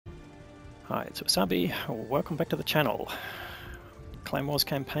Hi, it's Wasabi. Welcome back to the channel. Clan Wars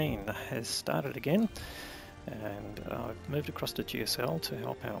campaign has started again, and I've moved across to GSL to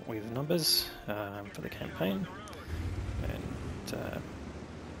help out with numbers for the campaign, and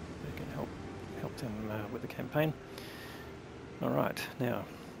we can help them with the campaign. All right, now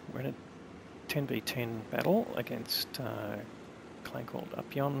we're in a 10v10 battle against a clan called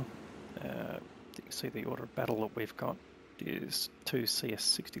UPYON. You can see the order of battle that we've got is 2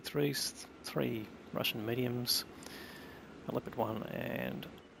 CS63s, 3 Russian mediums, a Leopard 1 and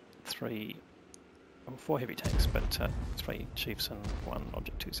 4 heavy tanks, but 3 chiefs and 1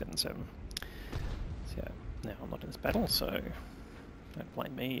 Object 277. So now I'm not in this battle, so don't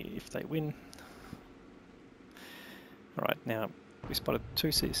blame me if they win. Alright, now we spotted 2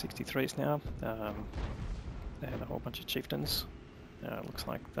 CS63s now, and a whole bunch of chieftains. Looks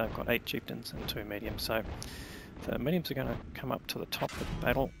like they've got 8 chieftains and 2 mediums, so the mediums are going to come up to the top of the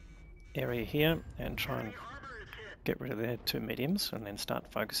battle area here and try and get rid of their 2 mediums, and then start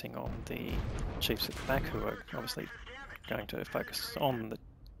focusing on the chiefs at the back, who are obviously going to focus on the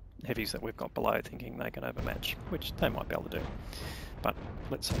heavies that we've got below, thinking they can overmatch, which they might be able to do. But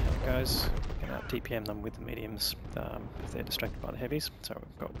let's see how it goes. We can DPM them with the mediums if they're distracted by the heavies. So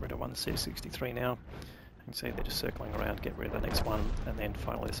we've got rid of 1 CS63 now. You can see they're just circling around, get rid of the next one, and then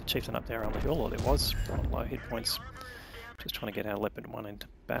finally there's a chieftain up there on the hill, or there was, on low hit points. Just trying to get our Leopard 1 into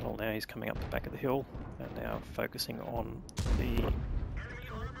battle now. He's coming up the back of the hill, and now focusing on the...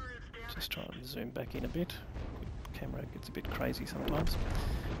 Just trying to zoom back in a bit. The camera gets a bit crazy sometimes.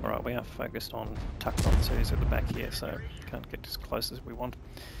 Alright, we are focused on Tuckbot, so he's at the back here, so can't get as close as we want.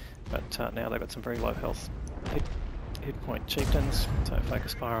 But now they've got some very low health hit point chieftains, so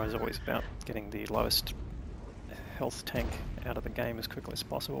focus fire is always about getting the lowest health tank out of the game as quickly as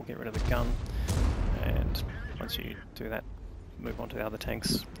possible, get rid of the gun, and once you do that, move on to the other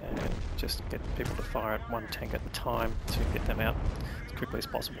tanks and just get people to fire at 1 tank at a time to get them out as quickly as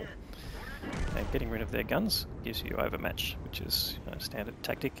possible. And getting rid of their guns gives you overmatch, which is a standard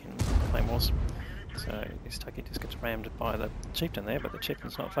tactic in Clan Wars. So this Tucky just gets rammed by the chieftain there, but the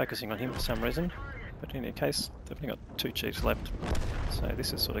chieftain's not focusing on him for some reason. But in any case, they've only got 2 chiefs left, so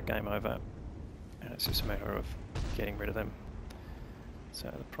this is sort of game over, and it's just a matter of getting rid of them. So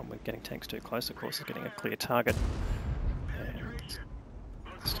the problem with getting tanks too close, of course, is getting a clear target, and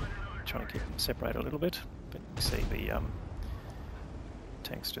just trying to keep them separated a little bit. But you see the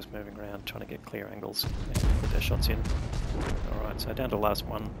tanks just moving around, trying to get clear angles and put their shots in. Alright, so down to the last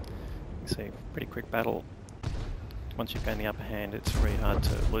one. You see, pretty quick battle. Once you've gained the upper hand, it's very hard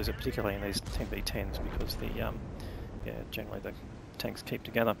to lose it, particularly in these 10v10s, because the generally the tanks keep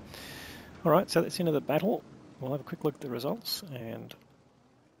together. Alright, so that's the end of the battle. We'll have a quick look at the results and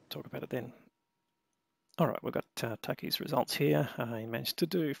talk about it then. Alright, we've got Tucky's results here. He managed to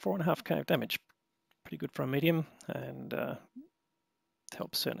do 4.5k of damage. Pretty good for a medium, and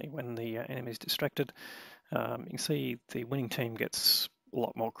helps certainly when the enemy is distracted. You can see the winning team gets a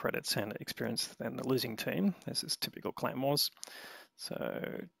lot more credits and experience than the losing team. This is typical Clan Wars.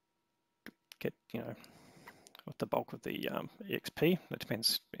 So get, with the bulk of the EXP. It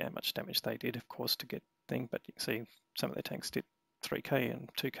depends how much damage they did, of course, to get thing, but you can see some of their tanks did 3k and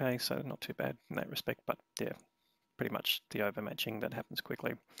 2k, so not too bad in that respect, but yeah, pretty much the overmatching that happens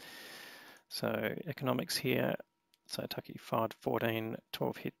quickly. So economics here, so Tucky fired 14,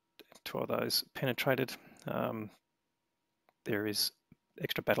 12 hit, 12 of those penetrated. There is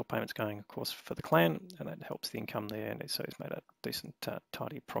extra battle payments going, of course, for the clan, and that helps the income there, and so he's made a decent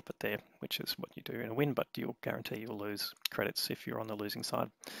tidy profit there, which is what you do in a win, but you'll guarantee you'll lose credits if you're on the losing side.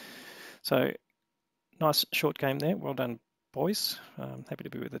 So nice short game there. Well done, boys. Happy to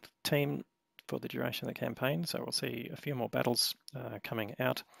be with the team for the duration of the campaign, so we'll see a few more battles coming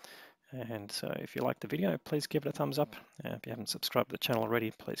out. And so if you liked the video, please give it a thumbs up. If you haven't subscribed to the channel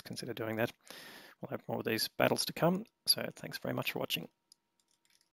already, please consider doing that. We'll have more of these battles to come, so thanks very much for watching.